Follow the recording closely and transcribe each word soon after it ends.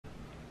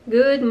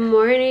Good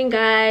morning,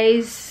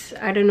 guys.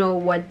 I don't know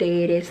what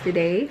day it is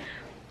today,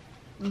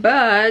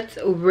 but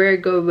we're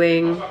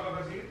going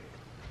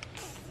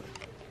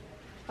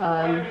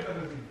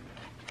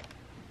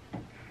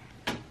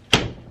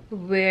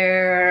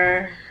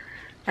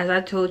as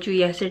I told you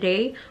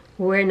yesterday,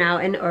 we're now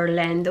in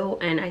Orlando,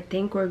 and I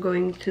think we're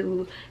going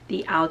to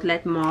the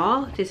outlet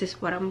mall. This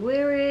is what I'm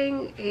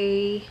wearing,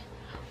 a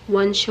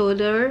one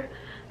shoulder,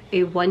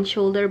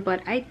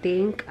 but I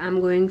think I'm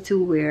going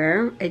to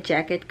wear a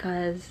jacket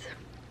because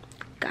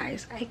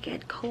guys, I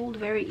get cold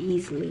very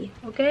easily.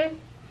 Okay,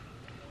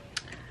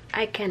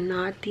 I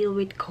cannot deal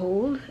with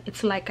cold.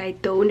 It's like I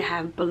don't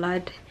have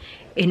blood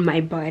in my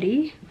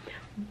body.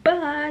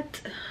 But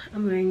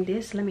I'm wearing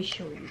this. Let me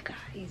show you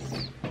guys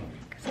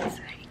because it's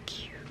very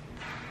cute.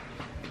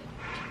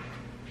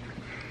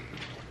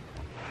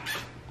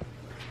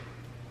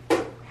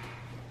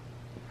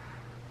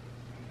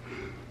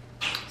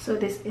 So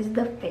this is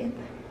the fit.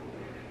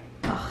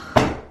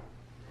 Ugh.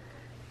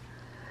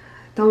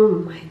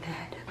 Don't mind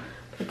that.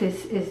 But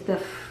this is the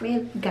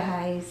fit,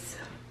 guys.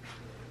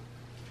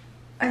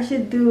 I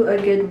should do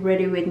a get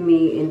ready with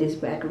me in this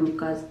bedroom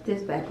because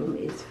this bedroom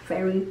is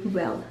very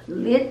well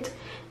lit.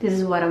 This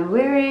is what I'm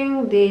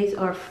wearing. These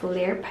are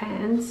flare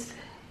pants.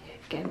 You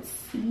can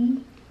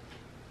see.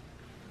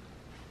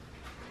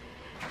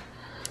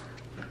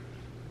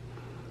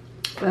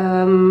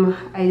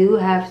 I do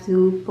have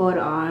to put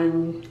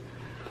on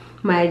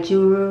my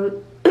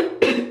jewelry.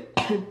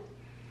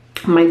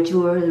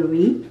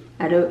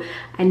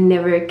 I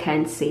never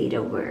can say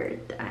the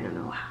word. I don't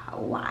know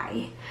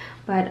why.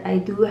 But I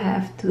do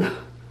have to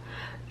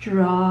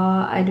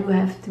draw. I do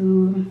have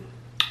to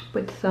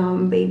put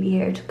some baby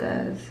hairs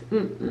because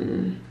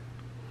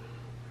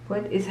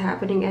what is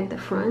happening at the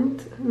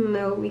front?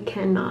 No, we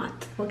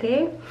cannot.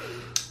 Okay,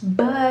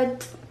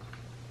 but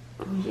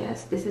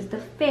yes, this is the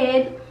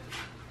fit.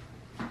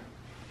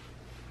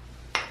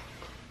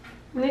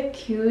 Isn't it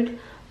cute?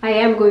 I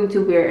am going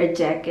to wear a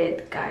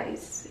jacket,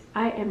 guys.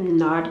 I am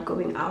not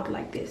going out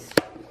like this.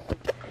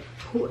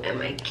 Who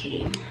am I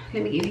kidding?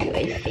 Let me give you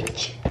a fit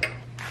check.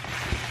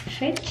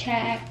 Fit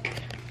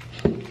check.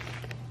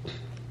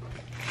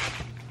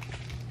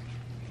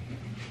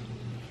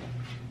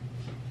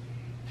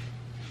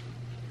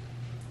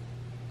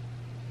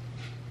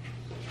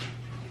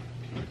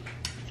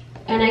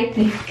 And I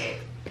think,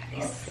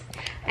 guys,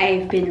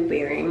 I've been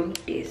wearing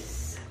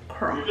this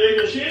crop. You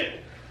your shit?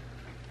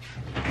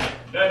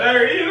 That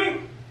dirty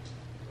evening?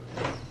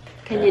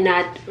 Can you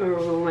not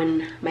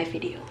ruin my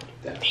video?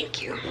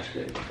 Thank you.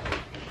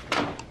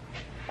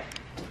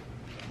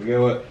 You get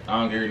what?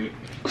 I don't care.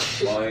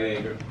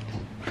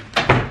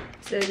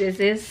 So this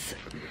is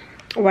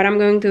what I'm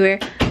going to wear,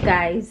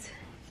 guys.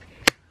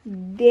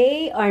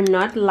 They are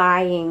not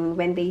lying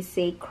when they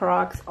say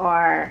Crocs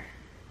are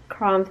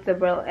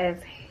comfortable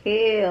as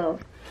hell,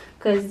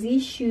 because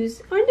these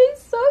shoes, aren't they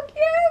so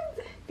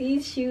cute?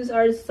 These shoes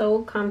are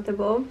so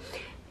comfortable,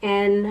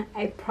 and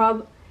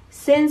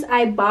since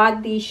I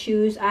bought these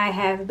shoes, I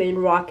have been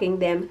rocking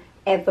them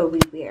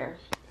everywhere,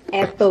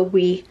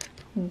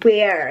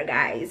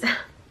 guys.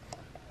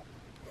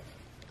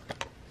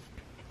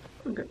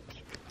 Okay,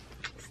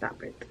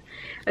 stop it.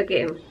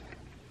 Okay,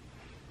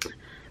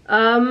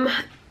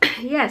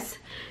 yes,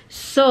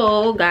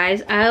 so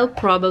guys, I'll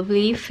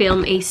probably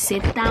film a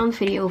sit down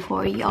video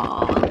for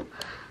y'all.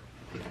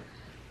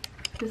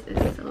 This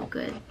is so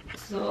good.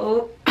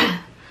 So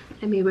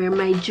let me wear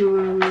my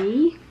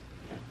jewelry,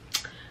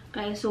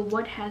 guys. So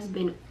what has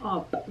been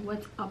up?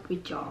 What's up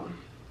with y'all?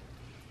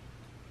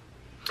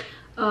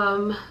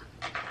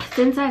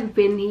 Since I've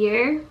been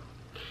here,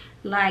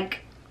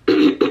 like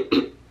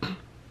to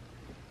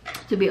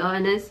be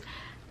honest,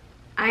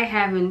 I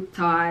haven't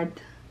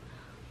thought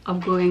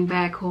of going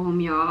back home,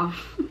 y'all,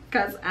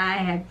 because I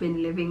have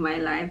been living my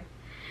life,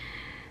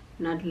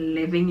 not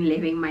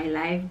living my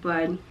life,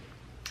 but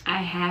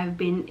I have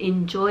been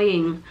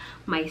enjoying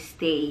my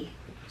stay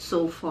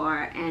so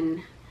far.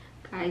 And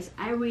guys,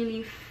 I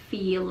really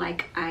feel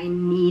like I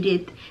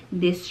needed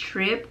this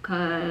trip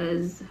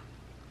because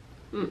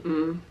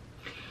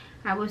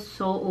I was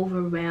so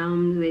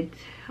overwhelmed with,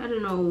 I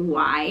don't know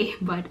why,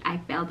 but I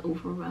felt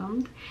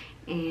overwhelmed,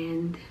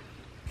 and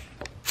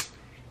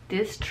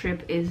this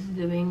trip is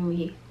doing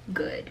me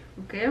good.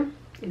 Okay,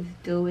 it's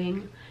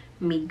doing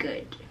me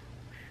good,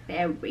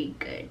 very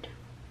good.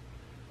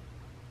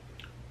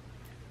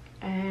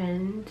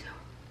 And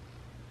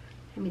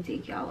let me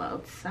take y'all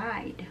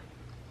outside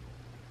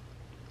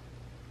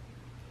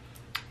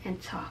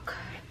and talk.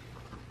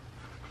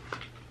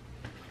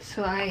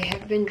 So I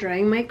have been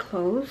drying my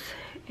clothes,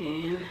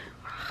 and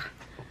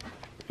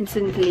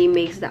instantly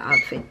makes the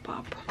outfit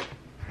pop.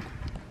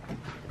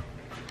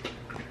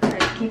 I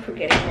keep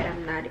forgetting that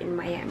I'm not in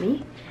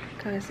Miami,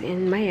 because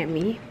in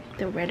Miami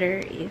the weather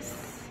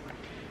is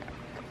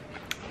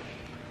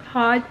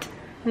hot,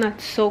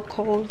 not so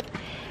cold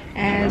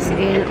as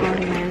in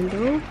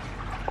Orlando.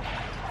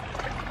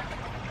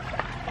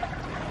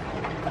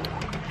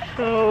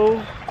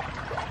 So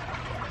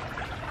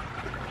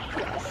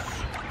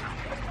yes,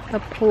 the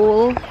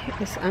pool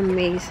is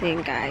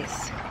amazing,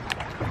 guys.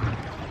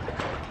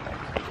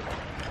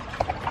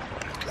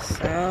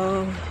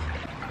 So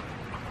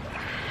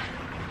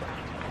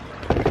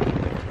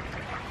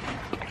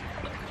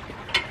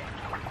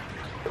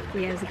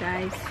yes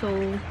guys, so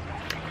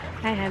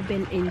I have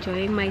been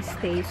enjoying my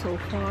stay so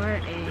far,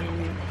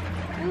 and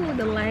oh,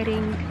 the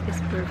lighting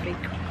is perfect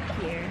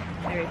here,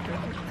 very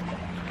perfect.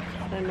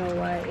 I don't know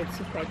why it's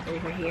so bright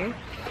over here,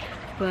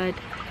 but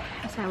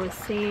as I was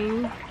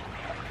saying,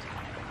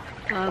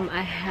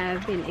 I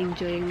have been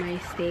enjoying my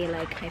stay.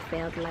 Like, I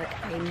felt like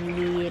I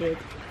needed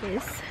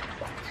this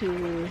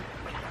to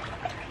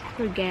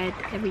forget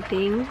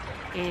everything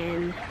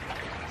and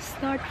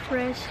start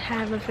fresh,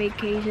 have a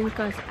vacation,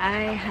 because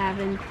I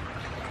haven't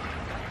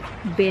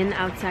been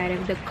outside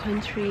of the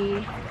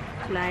country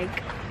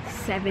like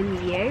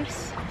 7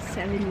 years.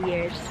 7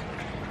 years,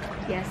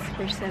 yes,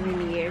 for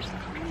 7 years.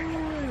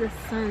 Oh, the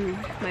sun,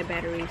 my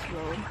battery is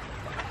low.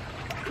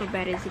 My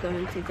battery is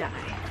going to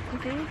die.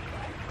 Okay,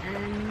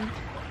 and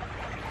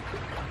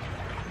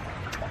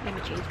let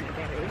me change my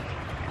battery.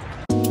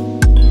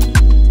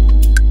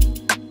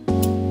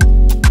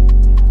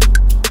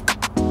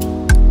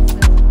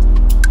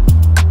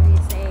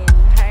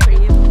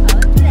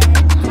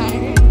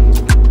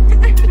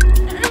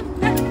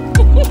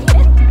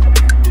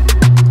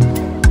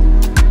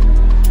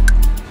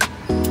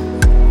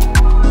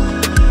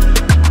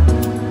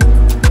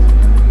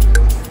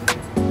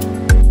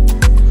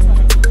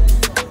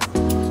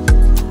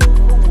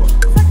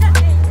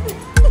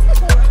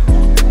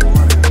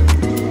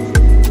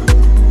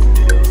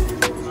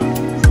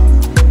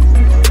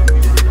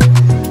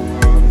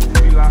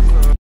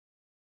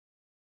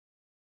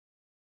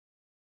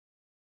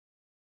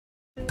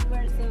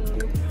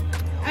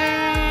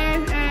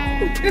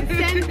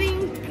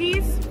 Sending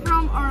kiss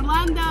from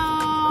Orlando.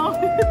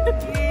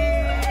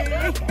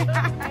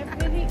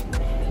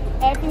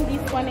 I think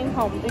this one in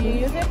home. Do you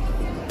use it?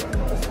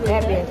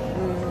 Yes.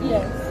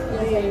 Yes,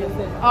 I use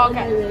it.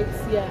 Okay.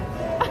 Yeah.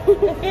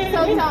 So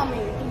tell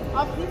me,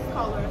 of these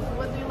colors,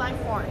 what do you like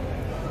more? I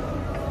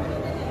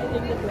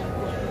think the black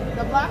one.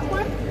 The black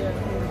one? Yeah.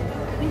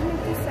 Give me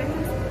 2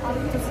 seconds. I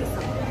need to see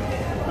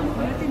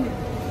something.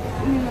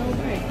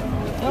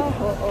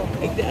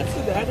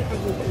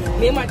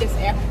 Memang ada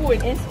airport.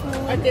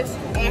 Ada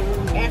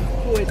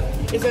airport.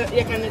 Is a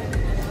you can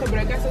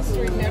gebruik as a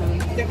street map.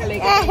 Let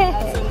me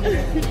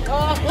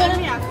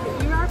ask you.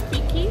 You are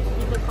picky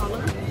with the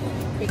color?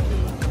 Picky.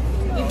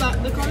 Is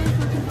that the color is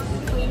looking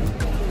clean?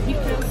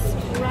 Because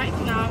right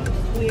now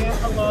we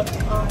have a lot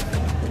of,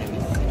 let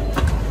me see,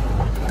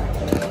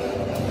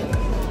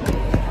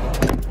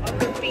 of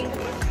the pink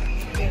one.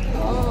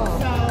 Oh.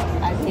 So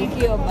I think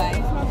you'll buy.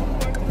 it's not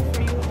important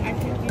for you. I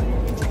can give you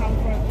discount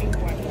for a pink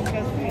one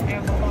because we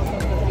have a lot of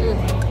the pink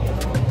one.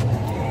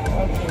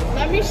 Okay.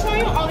 Let me show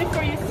you only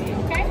for you see,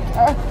 okay?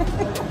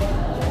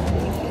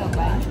 You'll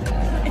buy.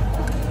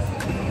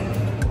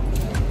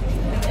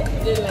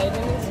 The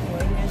lighting is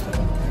more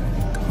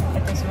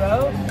at this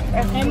row.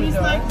 And it's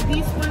like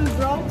this one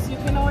broke, so you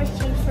can always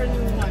change for a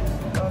new one.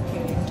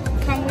 Okay.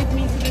 Come with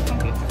me to the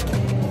computer.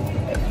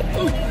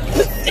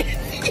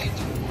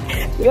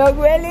 You're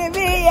really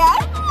me, yeah?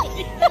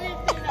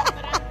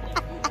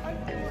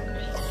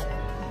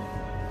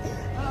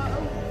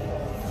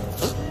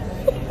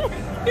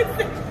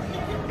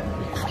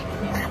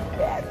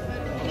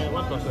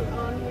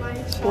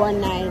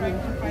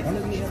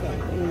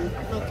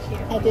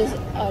 At this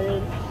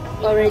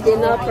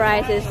original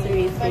price is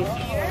 $350.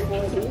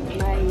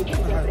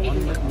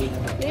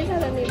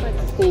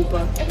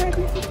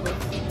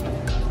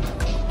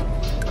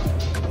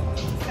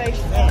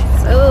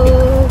 So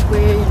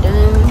we're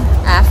done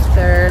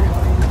after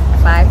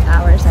 5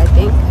 hours, I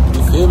think.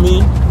 You feel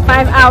me?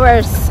 5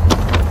 hours.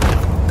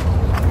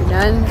 We're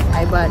done.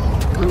 I bought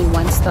only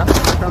one stuff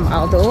from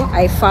Aldo.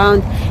 I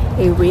found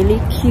a really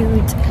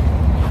cute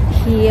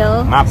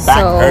heel. My back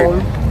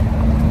hurt.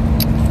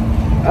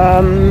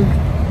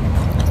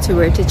 To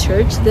wear to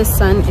church. The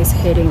sun is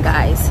hitting,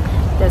 guys.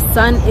 The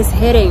sun is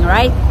hitting,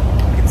 right?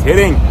 It's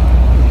hitting.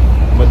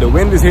 But the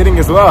wind is hitting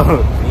as well.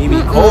 Maybe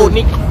cold.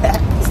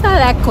 It's not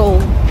that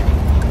cold.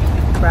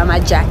 Brought my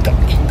jacket.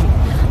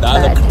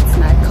 But it's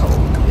not cold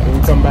yet.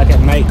 We'll come back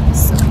at night.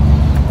 So,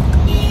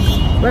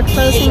 we're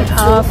closing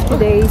off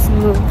today's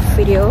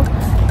video.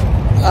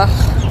 Ugh,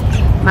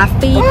 my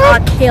feet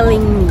are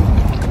killing me.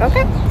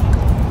 Okay.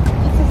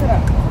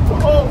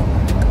 So,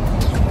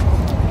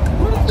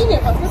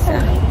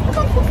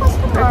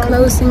 we're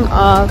closing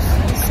off.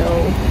 So,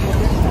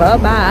 bye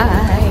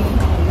bye.